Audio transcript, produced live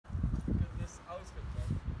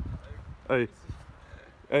Hey,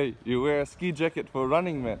 hey, you wear a ski jacket for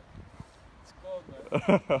running, man. It's cold,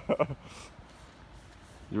 man.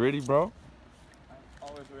 You ready, bro? I'm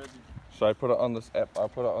always ready. Should I put it on this app? I'll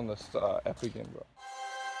put it on this app again, bro.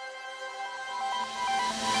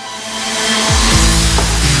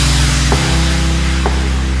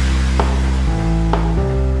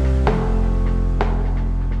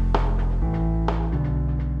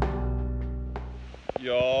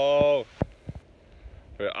 Yo,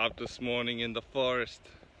 we're up this morning in the forest.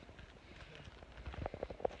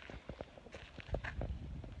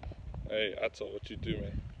 Hey, Atso, what you do,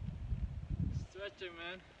 man? Stretching,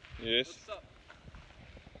 man. Yes. What's up?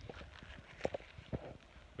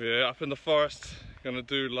 We're up in the forest, gonna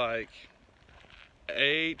do like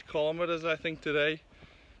 8 kilometers I think today.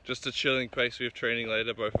 Just a chilling pace, we have training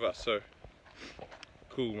later, both of us, so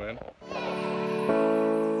cool, man.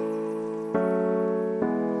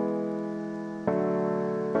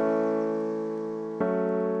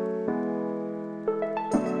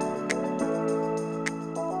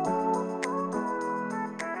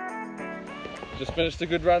 Just finished a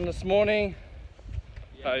good run this morning.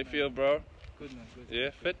 Yeah, How you man. feel, bro? Good, man. Good. Yeah,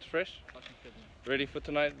 fit, fresh? Fucking fit, man. Ready for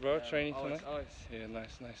tonight, bro? Yeah, Training always, tonight? Always. Yeah,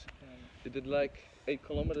 nice, nice. Yeah, You did like 8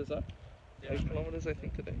 kilometers up? yeah, 8 kilometers I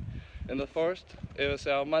think today. In the forest. It was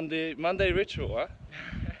our Monday ritual, huh?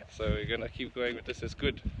 So we're gonna keep going with this, it's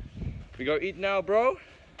good. We go eat now, bro,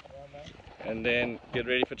 man. and then get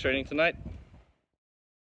ready for training tonight.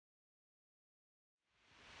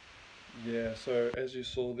 Yeah, so as you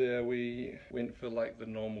saw there, we went for like the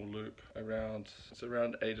normal loop around, it's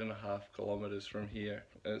around 8.5 kilometers from here.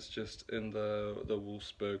 It's just in the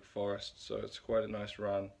Wolfsburg forest, so it's quite a nice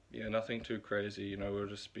run. Yeah, nothing too crazy, you know, we were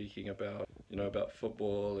just speaking about, you know, about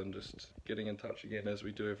football and just getting in touch again as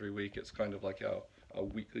we do every week. It's kind of like our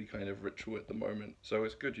weekly kind of ritual at the moment. So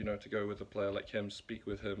it's good, you know, to go with a player like him, speak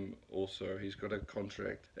with him also. He's got a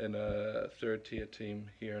contract in a 3rd tier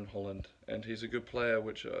team here in Holland, and he's a good player,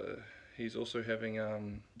 which he's also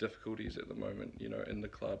having difficulties at the moment, you know, in the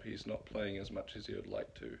club. He's not playing as much as he would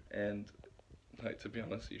like to, and like, to be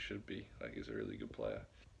honest, he should be. Like, he's a really good player.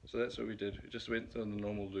 So that's what we did. We just went on the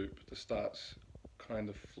normal loop. The start's kind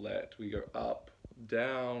of flat. We go up,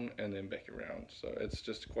 down, and then back around. So it's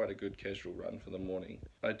just quite a good casual run for the morning.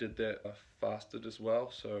 I did that fasted as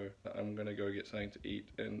well, so I'm gonna go get something to eat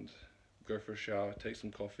and go for a shower, take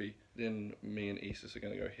some coffee. Then me and Isis are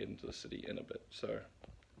gonna go head into the city in a bit. So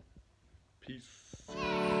peace.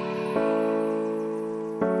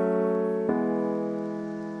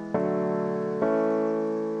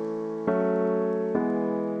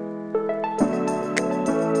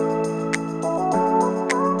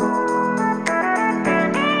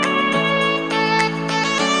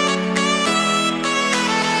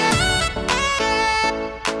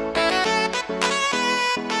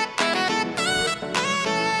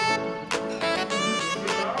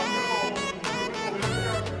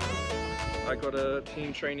 I got a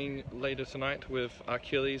team training later tonight with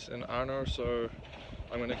Achilles and Arno, so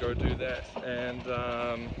I'm gonna go do that, and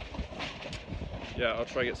yeah, I'll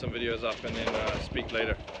try to get some videos up and then speak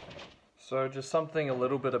later. So just something a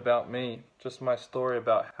little bit about me, just my story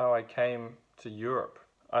about how I came to Europe.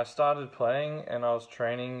 I started playing and I was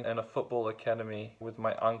training in a football academy with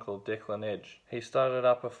my uncle Declan Edge. He started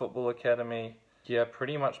up a football academy, yeah,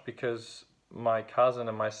 pretty much because my cousin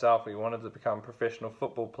and myself, we wanted to become professional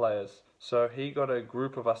football players. So he got a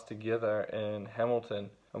group of us together in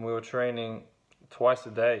Hamilton, and we were training twice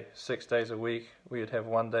a day, 6 days a week. We would have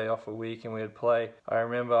 1 day off a week and we would play. I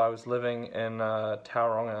remember I was living in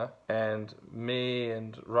Tauranga, and me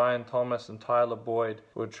and Ryan Thomas and Tyler Boyd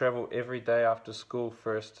would travel every day after school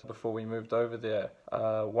first before we moved over there.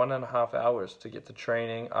 1.5 hours to get to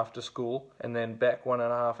training after school, and then back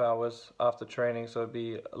 1.5 hours after training, so it'd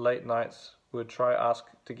be late nights. We would try ask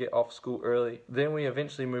to get off school early. Then we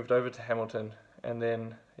eventually moved over to Hamilton, and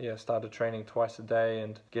then yeah, started training twice a day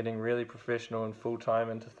and getting really professional and full-time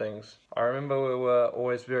into things. I remember we were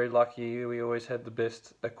always very lucky. We always had the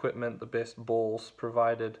best equipment, the best balls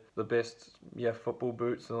provided, the best football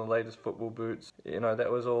boots and the latest football boots. You know,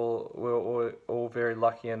 that was all, we were all very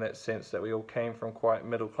lucky in that sense that we all came from quite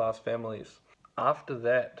middle-class families. After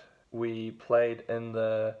that, we played in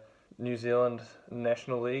the New Zealand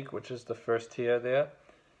National League, which is the 1st tier there,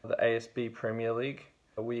 the ASB Premier League.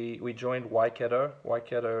 We joined Waikato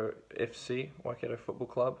FC, Waikato Football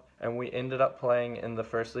Club, and we ended up playing in the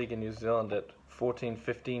 1st league in New Zealand at 14,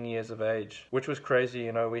 15 years of age, which was crazy.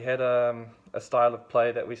 You know, we had a style of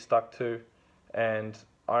play that we stuck to, and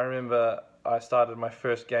I remember I started my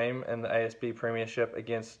first game in the ASB Premiership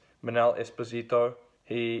against Manel Esposito.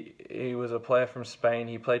 He was a player from Spain.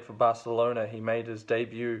 He played for Barcelona. He made his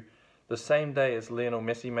debut the same day as Lionel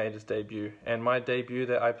Messi made his debut. And my debut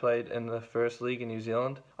that I played in the first league in New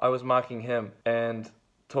Zealand, I was marking him. And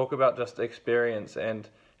talk about just experience and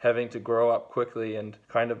having to grow up quickly and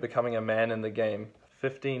kind of becoming a man in the game.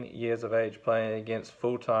 15 years of age playing against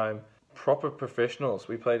full-time proper professionals.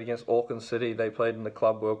 We played against Auckland City. They played in the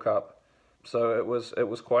Club World Cup. So it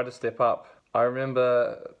was quite a step up. I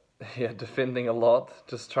remember defending a lot,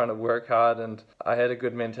 just trying to work hard, and I had a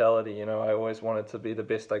good mentality, you know. I always wanted to be the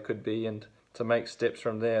best I could be and to make steps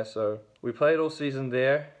from there. So we played all season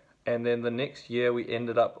there, and then the next year we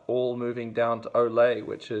ended up all moving down to Ole,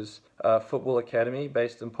 which is a football academy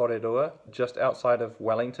based in Porirua, just outside of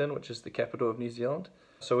Wellington, which is the capital of New Zealand.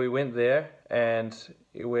 So we went there, and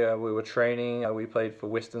we were training. We played for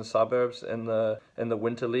Western Suburbs in the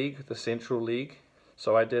Winter League, the Central League.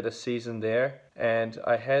 So I did a season there, and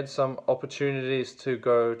I had some opportunities to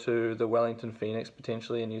go to the Wellington Phoenix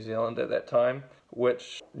potentially in New Zealand at that time,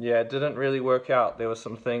 which didn't really work out. There were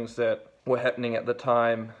some things that were happening at the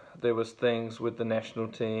time. There was things with the national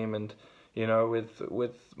team and, you know,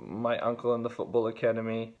 with my uncle in the football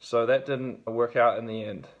academy. So that didn't work out in the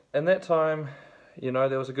end. In that time, you know,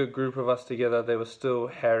 there was a good group of us together. There was still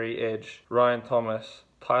Harry Edge, Ryan Thomas,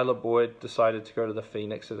 Tyler Boyd decided to go to the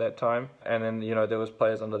Phoenix at that time. And then, you know, there was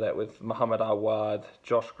players under that with Muhammad Awad,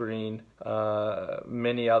 Josh Green,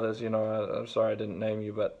 many others, you know. I'm sorry I didn't name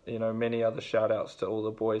you, but, you know, many other shout outs to all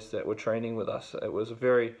the boys that were training with us. It was a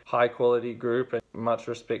very high quality group, and much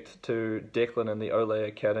respect to Declan and the Ole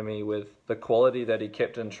Academy with the quality that he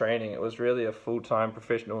kept in training. It was really a full-time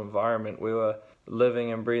professional environment. We were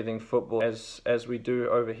living and breathing football as we do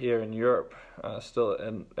over here in Europe still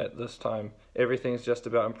at this time. Everything's just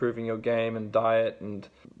about improving your game and diet, and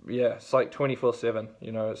it's like 24/7,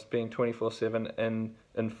 you know. It's being 24/7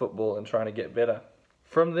 in football and trying to get better.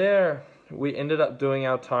 From there, we ended up doing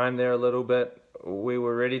our time there a little bit. We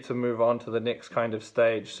were ready to move on to the next kind of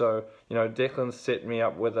stage. So, you know, Declan set me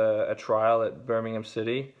up with a trial at Birmingham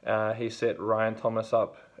City. He set Ryan Thomas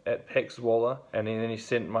up at Pex Waller, and then he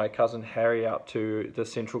sent my cousin Harry out to the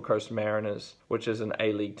Central Coast Mariners, which is an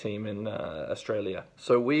A-League team in Australia.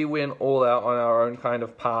 So we went all out on our own kind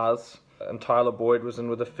of paths, and Tyler Boyd was in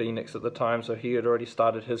with the Phoenix at the time, so he had already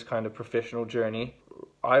started his kind of professional journey.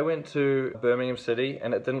 I went to Birmingham City,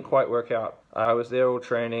 and it didn't quite work out. I was there all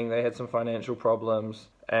training. They had some financial problems,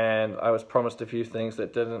 and I was promised a few things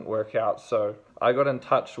that didn't work out. So I got in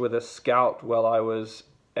touch with a scout while I was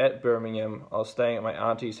at Birmingham. I was staying at my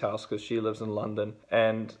auntie's house because she lives in London,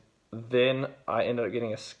 and then I ended up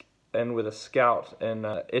getting in with a scout in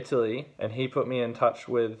Italy, and he put me in touch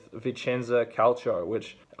with Vicenza Calcio,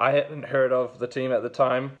 which I hadn't heard of the team at the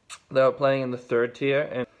time. They were playing in the third tier,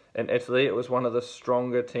 and in Italy it was one of the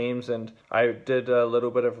stronger teams, and I did a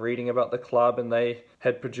little bit of reading about the club, and they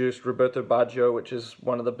had produced Roberto Baggio, which is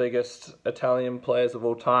one of the biggest Italian players of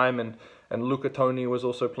all time, and Luca Toni was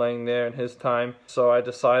also playing there in his time. So I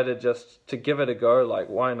decided just to give it a go. Like,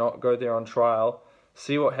 why not go there on trial,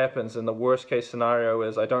 see what happens, and the worst case scenario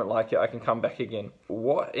is I don't like it, I can come back again.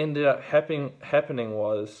 What ended up happening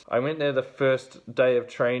was I went there the first day of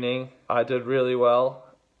training. I did really well,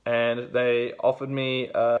 and they offered me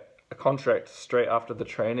a contract straight after the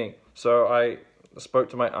training. So I spoke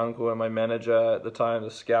to my uncle and my manager at the time, the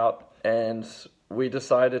scout, and we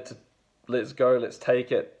decided to let's go, let's take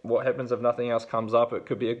it. What happens if nothing else comes up? It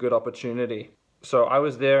could be a good opportunity. So I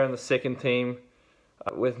was there in the second team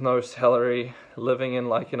with no salary, living in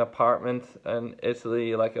like an apartment in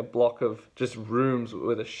Italy, like a block of just rooms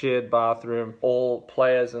with a shared bathroom, all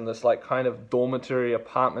players in this like kind of dormitory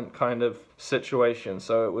apartment kind of situation.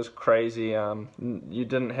 So it was crazy. You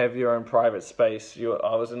didn't have your own private space.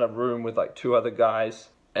 I was in a room with like two other guys,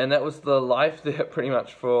 and that was the life there pretty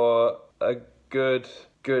much for a good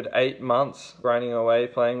 8 months, grinding away,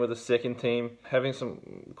 playing with the second team, having some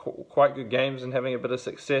quite good games and having a bit of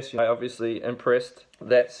success. I obviously impressed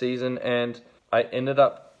that season, and I ended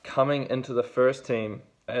up coming into the first team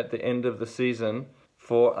at the end of the season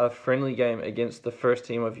for a friendly game against the first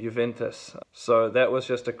team of Juventus. So that was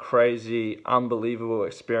just a crazy, unbelievable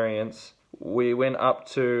experience. We went up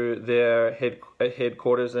to their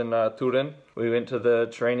headquarters in Turin. We went to the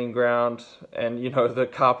training ground, and you know, the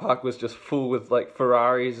car park was just full with like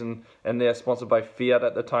Ferraris, and they're sponsored by Fiat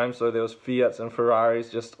at the time, so there was Fiats and Ferraris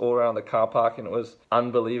just all around the car park, and it was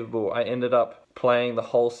unbelievable. I ended up playing the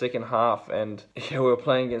whole second half, and we were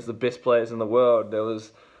playing against the best players in the world. There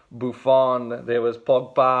was Buffon, there was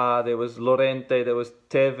Pogba, there was Llorente, there was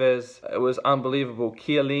Tevez. It was unbelievable.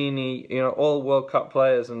 Chiellini, you know, all World Cup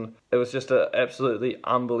players, and it was just an absolutely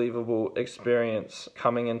unbelievable experience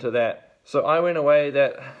coming into that. So I went away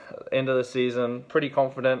that end of the season pretty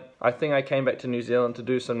confident. I think I came back to New Zealand to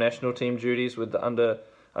do some national team duties with the under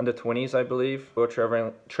 20s, I believe. We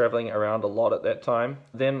were traveling around a lot at that time.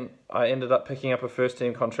 Then I ended up picking up a first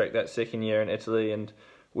team contract that second year in Italy, and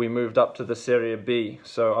we moved up to the Serie B.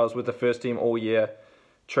 So I was with the first team all year,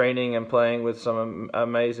 training and playing with some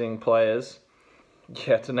amazing players.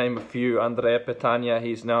 Yeah, to name a few, Andrea Petagna,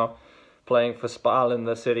 he's now playing for Spal in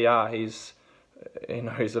the Serie A. He's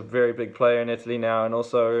a very big player in Italy now, and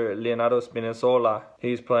also Leonardo Spinazzola.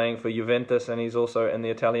 He's playing for Juventus, and he's also in the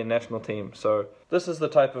Italian national team. So this is the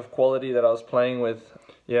type of quality that I was playing with.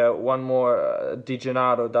 Yeah, one more,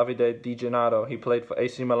 Davide Di Gennaro. He played for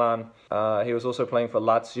AC Milan. He was also playing for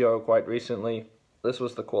Lazio quite recently. This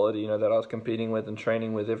was the quality, that I was competing with and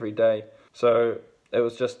training with every day. So it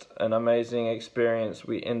was just an amazing experience.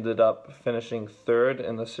 We ended up finishing third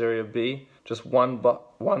in the Serie B, just 1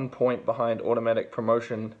 point behind automatic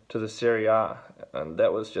promotion to the Serie A, and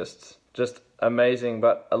that was just amazing,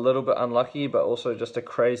 but a little bit unlucky, but also just a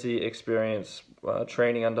crazy experience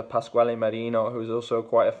training under Pasquale Marino, who's also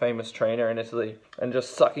quite a famous trainer in Italy, and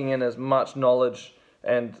just sucking in as much knowledge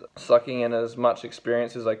and sucking in as much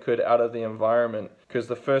experience as I could out of the environment. Because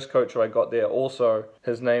the first coach who I got there also,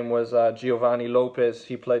 his name was Giovanni Lopez.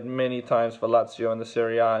 He played many times for Lazio in the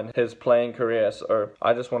Serie A in his playing career, so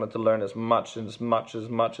I just wanted to learn as much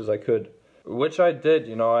as I could, which I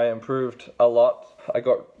did. I improved a lot. I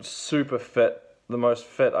got super fit, the most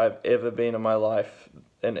fit I've ever been in my life.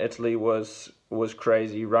 In Italy was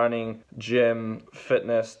crazy. Running, gym,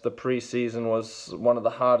 fitness. The pre-season was one of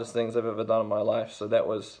the hardest things I've ever done in my life, so that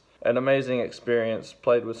was an amazing experience.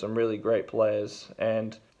 Played with some really great players,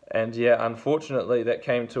 and yeah, unfortunately that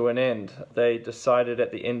came to an end. They decided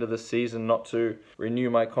at the end of the season not to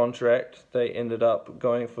renew my contract. They ended up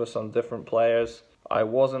going for some different players. I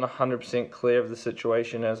wasn't 100% clear of the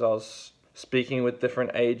situation, as I was speaking with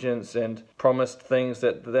different agents and promised things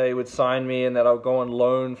that they would sign me and that I'll go on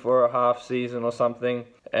loan for a half season or something,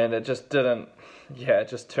 and it just didn't. Yeah, it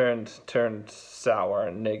just turned sour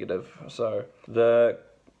and negative. So the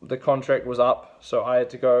contract was up, so I had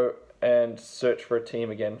to go and search for a team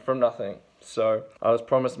again from nothing. So I was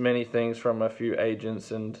promised many things from a few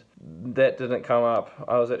agents, and that didn't come up.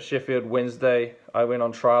 I was at Sheffield Wednesday. I went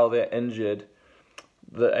on trial there injured.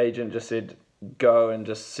 The agent just said, go and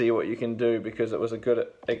just see what you can do, because it was a good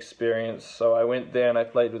experience. So I went there and I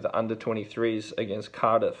played with the under 23s against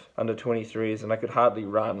Cardiff under 23s, and I could hardly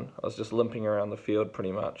run. I was just limping around the field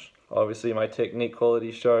pretty much. Obviously my technique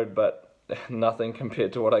quality showed, but nothing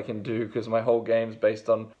compared to what I can do, because my whole game's based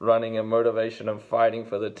on running and motivation and fighting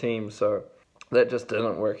for the team. So that just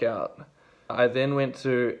didn't work out. I then went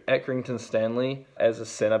to Accrington Stanley as a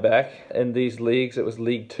centre back. In these leagues, it was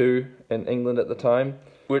League 2 in England at the time,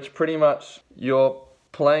 which pretty much you're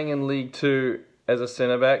playing in League 2 as a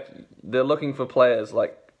centre back. They're looking for players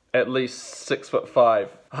like at least 6'5",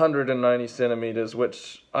 190 centimeters,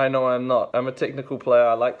 which I know I'm not. I'm a technical player.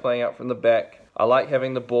 I like playing out from the back. I like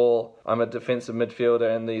having the ball. I'm a defensive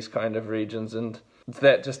midfielder in these kind of regions, and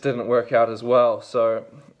that just didn't work out as well. So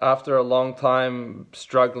after a long time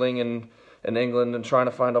struggling in England and trying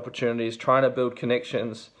to find opportunities, trying to build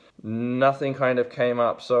connections, nothing kind of came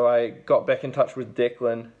up. So I got back in touch with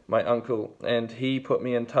Declan, my uncle, and he put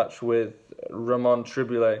me in touch with Ramon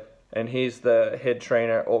Triboulet, and he's the head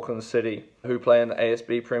trainer at Auckland City, who play in the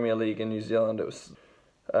ASB Premier League in New Zealand. It was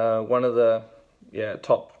one of the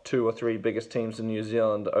top 2 or 3 biggest teams in New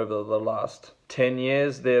Zealand over the last 10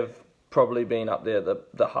 years. They've probably been up there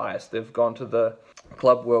the highest. They've gone to the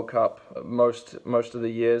Club World Cup most of the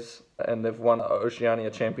years, and they've won Oceania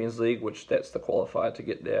Champions League, which that's the qualifier to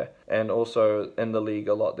get there, and also in the league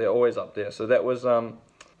a lot. They're always up there. So that was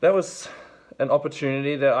an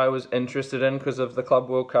opportunity that I was interested in because of the Club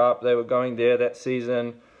World Cup. They were going there that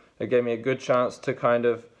season. It gave me a good chance to kind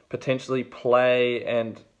of potentially play,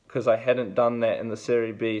 and because I hadn't done that in the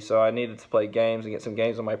Serie B, so I needed to play games and get some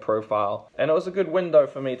games on my profile. And it was a good window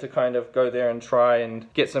for me to kind of go there and try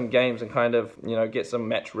and get some games and kind of, get some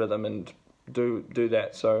match rhythm and do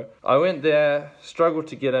that. So I went there, struggled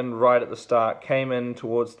to get in right at the start, came in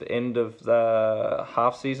towards the end of the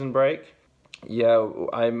half-season break. Yeah,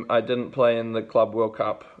 I didn't play in the Club World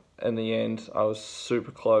Cup in the end. I was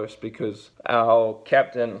super close because our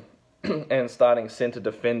captain and starting centre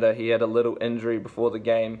defender, he had a little injury before the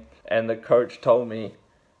game, and the coach told me,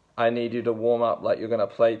 I need you to warm up like you're going to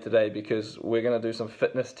play today, because we're going to do some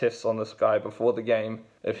fitness tests on this guy before the game.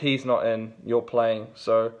 If he's not in, you're playing.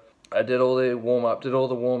 So I did all the warm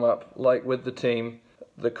up like with the team.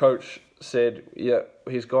 The coach said, yeah,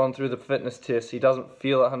 he's gone through the fitness test. He doesn't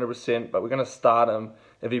feel 100%, but we're going to start him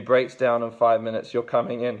If he breaks down in 5 minutes, you're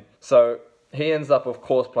coming in. So he ends up, of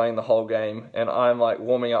course, playing the whole game, and I'm like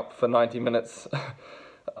warming up for 90 minutes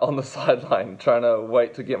on the sideline, trying to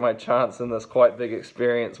wait to get my chance in this quite big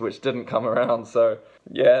experience, which didn't come around. So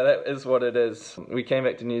yeah, that is what it is. We came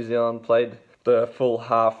back to New Zealand, played the full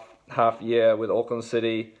half year with Auckland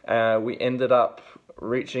City. We ended up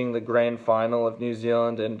reaching the grand final of New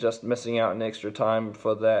Zealand and just missing out in extra time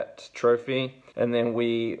for that trophy. And then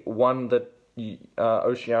we won the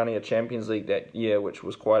Oceania Champions League that year, which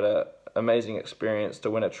was quite a amazing experience to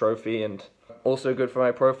win a trophy, and also good for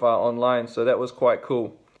my profile online, so that was quite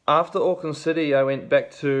cool. After Auckland City, I went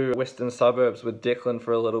back to Western Suburbs with Declan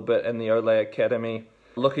for a little bit in the Ole Academy,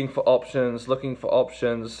 looking for options.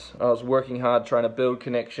 I was working hard trying to build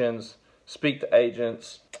connections, speak to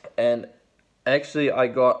agents, and actually I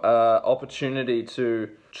got an opportunity to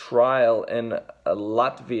trial in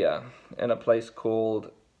Latvia in a place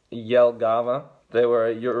called Jelgava. They were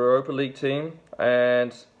a Europa League team,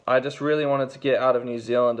 and I just really wanted to get out of New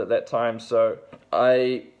Zealand at that time, so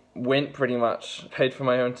I went pretty much, paid for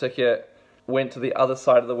my own ticket, went to the other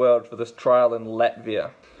side of the world for this trial in Latvia.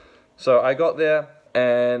 So I got there,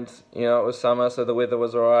 and you know, it was summer, so the weather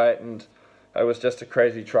was alright, and it was just a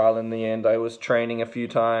crazy trial in the end. I was training a few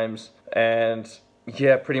times, and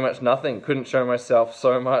yeah, pretty much nothing. Couldn't show myself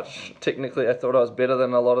so much. Technically, I thought I was better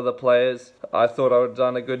than a lot of the players. I thought I would have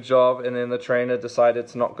done a good job, and then the trainer decided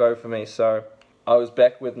to not go for me, so I was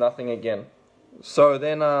back with nothing again. So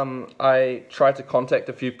then I tried to contact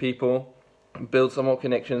a few people, build some more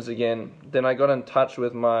connections again. Then I got in touch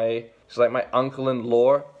with my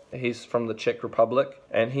uncle-in-law. He's from the Czech Republic,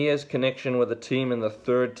 and he has connection with a team in the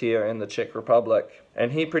 3rd tier in the Czech Republic.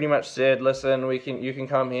 And he pretty much said, listen, you can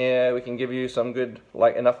come here, we can give you some good,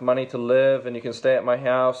 enough money to live, and you can stay at my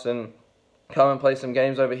house and come and play some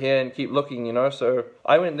games over here and keep looking, you know. So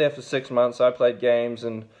I went there for 6 months. I played games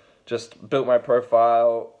and just built my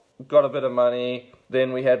profile, got a bit of money.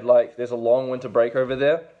 Then we had there's a long winter break over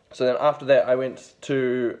there. So then after that I went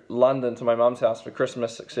to London to my mum's house for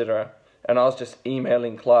Christmas, etc. And I was just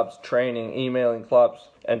emailing clubs, emailing clubs,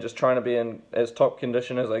 and just trying to be in as top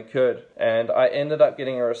condition as I could. And I ended up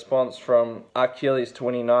getting a response from Achilles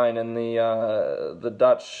 29 in the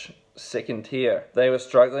Dutch 2nd tier. They were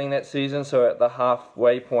struggling that season, so at the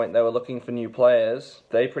halfway point they were looking for new players.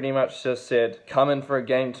 They pretty much just said, come in for a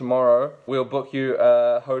game tomorrow, we'll book you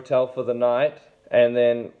a hotel for the night, and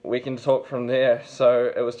then we can talk from there.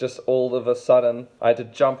 So it was just all of a sudden, I had to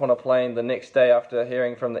jump on a plane the next day after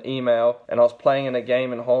hearing from the email, and I was playing in a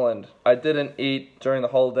game in Holland. I didn't eat during the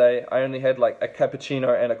whole day. I only had a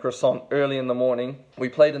cappuccino and a croissant early in the morning. We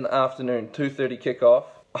played in the afternoon, 2:30 kickoff.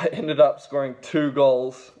 I ended up scoring 2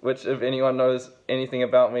 goals, which if anyone knows anything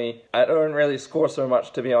about me, I don't really score so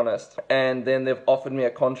much, to be honest. And then they've offered me a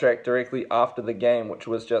contract directly after the game, which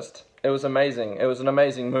was just, it was amazing. It was an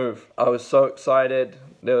amazing move. I was so excited.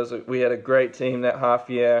 We had a great team that half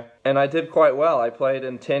year, and I did quite well. I played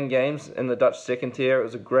in 10 games in the Dutch 2nd tier. It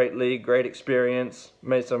was a great league, great experience,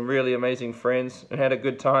 made some really amazing friends, and had a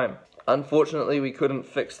good time. Unfortunately, we couldn't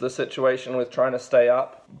fix the situation with trying to stay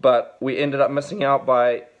up, but we ended up missing out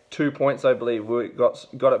by 2 points, I believe. We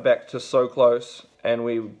got it back to so close, and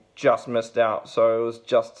we just missed out, so it was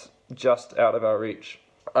just out of our reach.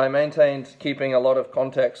 I maintained keeping a lot of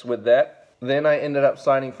contacts with that. Then I ended up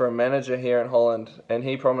signing for a manager here in Holland, and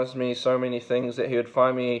he promised me so many things, that he would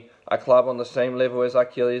find me a club on the same level as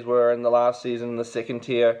Achilles were in the last season in the 2nd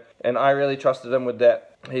tier, and I really trusted him with that.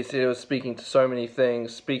 He said he was speaking to so many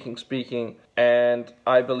things, speaking, and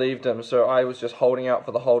I believed him, so I was just holding out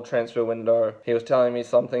for the whole transfer window. He was telling me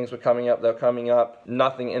some things were coming up,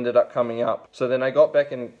 nothing ended up coming up. So then I got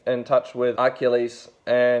back in touch with Achilles,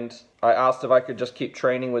 and I asked if I could just keep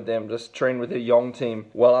training with them, just train with the Jong team,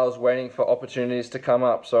 while I was waiting for opportunities to come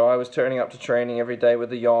up. So I was turning up to training every day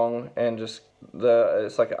with the Jong, and just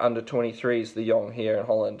it's like under 23s, the Jong here in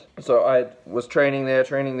Holland. So I was training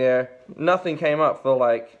there. Nothing came up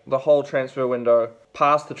for the whole transfer window.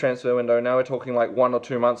 Past the transfer window, now we're talking 1 or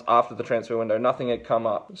 2 months after the transfer window, nothing had come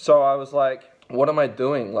up. So I was like, what am I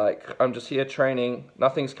doing? I'm just here training,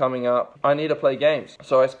 nothing's coming up, I need to play games.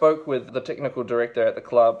 So I spoke with the technical director at the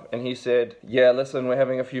club, and he said, yeah, listen, we're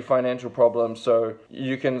having a few financial problems, so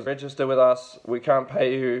you can register with us, we can't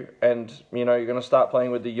pay you, and you're going to start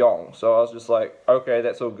playing with the Jong. So I was just like, okay,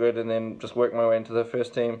 that's all good, and then just worked my way into the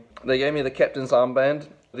first team. They gave me the captain's armband,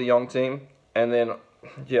 the Jong team, and then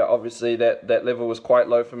yeah, obviously that level was quite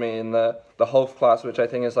low for me in the Hof class, which I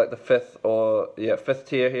think is the 5th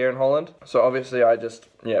tier here in Holland. So obviously I just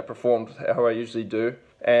performed how I usually do,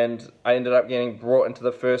 and I ended up getting brought into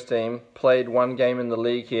the first team, played 1 game in the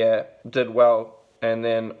league here, did well, and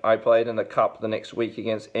then I played in the cup the next week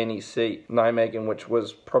against NEC Nijmegen, which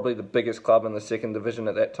was probably the biggest club in the second division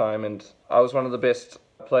at that time, and I was one of the best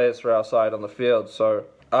players for our side on the field. So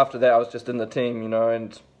after that I was just in the team,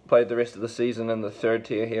 and played the rest of the season in the third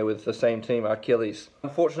tier here with the same team, Achilles.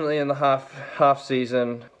 Unfortunately, in the half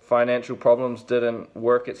season, financial problems didn't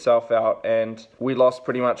work itself out, and we lost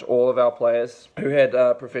pretty much all of our players who had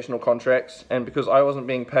professional contracts, and because I wasn't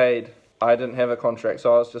being paid, I didn't have a contract,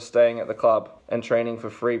 so I was just staying at the club and training for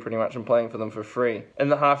free pretty much and playing for them for free. In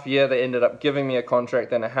the half year, they ended up giving me a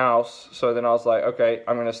contract and a house, so then I was like, okay,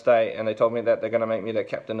 I'm going to stay, and they told me that they're going to make me their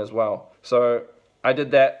captain as well. So I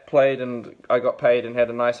did that, played, and I got paid and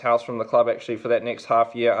had a nice house from the club actually for that next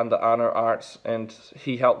half year under Arno Arts, and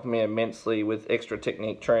he helped me immensely with extra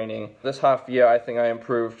technique training. This half year I think I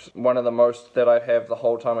improved one of the most that I have the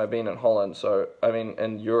whole time I've been in Holland,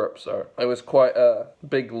 in Europe, so it was quite a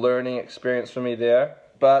big learning experience for me there.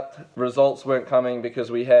 But results weren't coming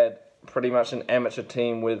because we had pretty much an amateur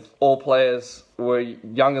team with all players were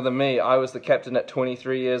younger than me. I was the captain at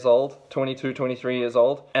 23 years old, 22, 23 years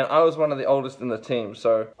old, and I was one of the oldest in the team.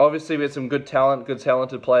 So obviously we had some good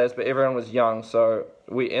talented players, but everyone was young, so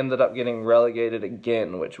we ended up getting relegated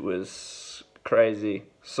again, which was crazy.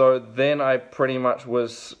 So then I pretty much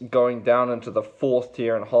was going down into the fourth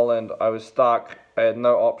tier in Holland. I was stuck. I had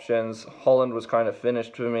no options. Holland was kind of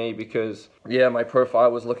finished for me because, my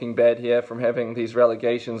profile was looking bad here from having these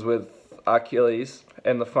relegations with Achilles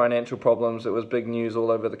and the financial problems. It was big news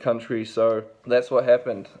all over the country, so that's what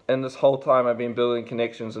happened. And this whole time I've been building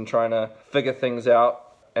connections and trying to figure things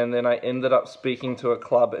out, and then I ended up speaking to a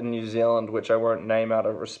club in New Zealand, which I won't name out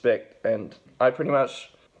of respect, and I pretty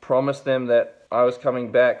much promised them that I was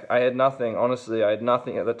coming back. I had nothing, honestly, I had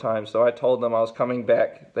nothing at the time, so I told them I was coming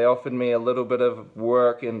back. They offered me a little bit of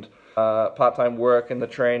work and part-time work in the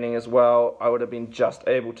training as well. I would have been just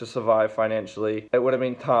able to survive financially. It would have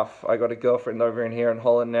been tough. I got a girlfriend over in here in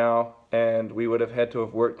Holland now, and we would have had to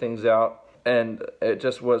have worked things out, and it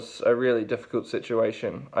just was a really difficult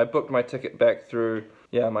situation. I booked my ticket back through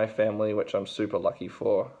my family, which I'm super lucky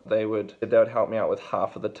for. They would help me out with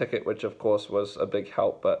half of the ticket, which of course was a big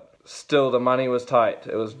help, but still the money was tight.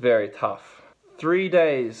 It was very tough. 3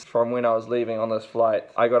 days from when I was leaving on this flight,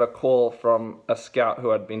 I got a call from a scout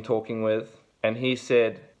who I'd been talking with, and he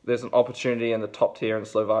said, there's an opportunity in the top tier in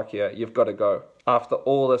Slovakia, you've got to go. After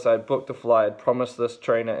all this, I booked a flight, I'd promised this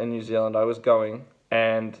trainer in New Zealand I was going,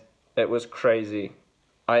 and it was crazy.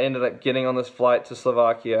 I ended up getting on this flight to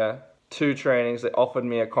Slovakia, 2 trainings, they offered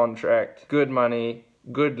me a contract, good money,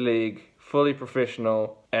 good league, fully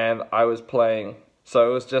professional, and I was playing. So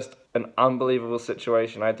it was just an unbelievable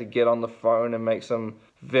situation. I had to get on the phone and make some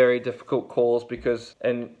very difficult calls because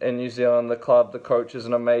in New Zealand, the club, the coach is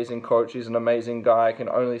an amazing coach. He's an amazing guy. I can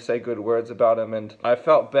only say good words about him. And I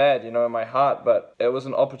felt bad, in my heart, but it was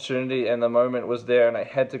an opportunity and the moment was there and I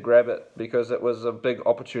had to grab it because it was a big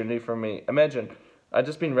opportunity for me. Imagine, I'd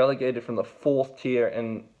just been relegated from the 4th tier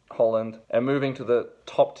in Holland and moving to the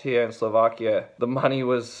top tier in Slovakia. The money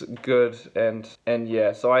was good and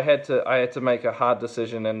so I had to make a hard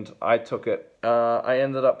decision and I took it. I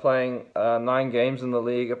ended up playing 9 games in the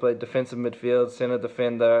league. I played defensive midfield, center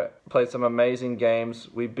defender, played some amazing games.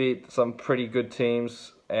 We beat some pretty good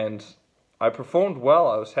teams and I performed well.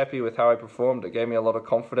 I was happy with how I performed. It gave me a lot of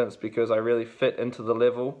confidence because I really fit into the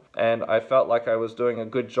level and I felt like I was doing a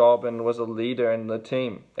good job and was a leader in the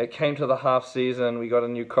team. It came to the half season, we got a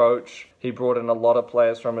new coach. He brought in a lot of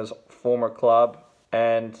players from his former club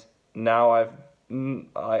and now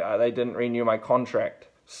they didn't renew my contract.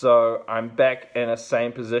 So I'm back in a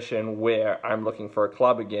same position where I'm looking for a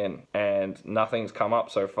club again and nothing's come up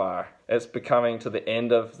so far. It's becoming to the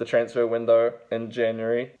end of the transfer window in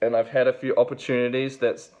January and I've had a few opportunities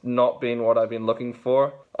that's not been what I've been looking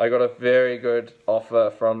for. I got a very good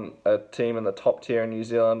offer from a team in the top tier in New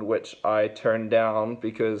Zealand which I turned down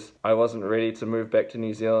because I wasn't ready to move back to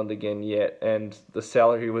New Zealand again yet, and the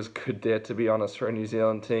salary was good there, to be honest, for a New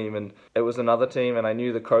Zealand team, and it was another team and I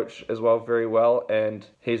knew the coach as well very well and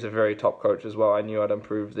he's a very top coach as well. I knew I'd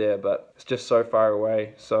improve there, but it's just so far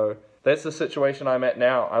away. So that's the situation I'm at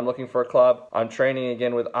now. I'm looking for a club. I'm training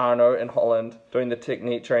again with Arno in Holland, doing the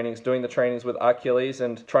technique trainings, doing the trainings with Achilles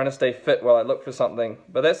and trying to stay fit while I look for something.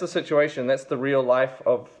 But that's the situation. That's the real life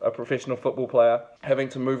of a professional football player. Having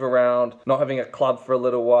to move around, not having a club for a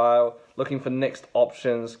little while, looking for next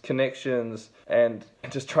options, connections, and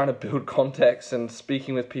just trying to build contacts and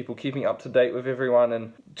speaking with people, keeping up to date with everyone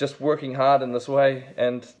and just working hard in this way.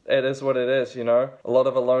 And it is what it is, A lot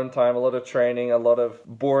of alone time, a lot of training, a lot of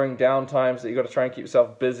boring down times that you got to try and keep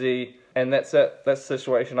yourself busy. And that's it. That's the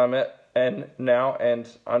situation I'm at. and now, and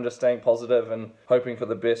I'm just staying positive and hoping for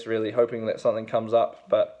the best, really, hoping that something comes up.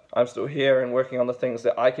 But I'm still here and working on the things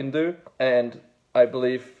that I can do, and I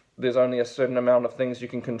believe there's only a certain amount of things you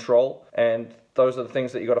can control, and those are the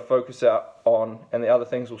things that you got to focus out on, and the other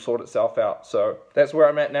things will sort itself out. So that's where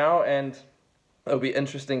I'm at now, and it'll be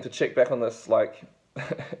interesting to check back on this like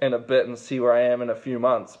in a bit and see where I am in a few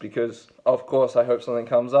months, because of course I hope something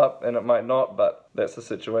comes up, and it might not, but that's the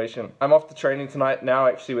situation. I'm off to training tonight now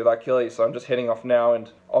actually with Achilles, so I'm just heading off now, and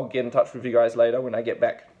I'll get in touch with you guys later when I get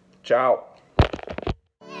back. Ciao.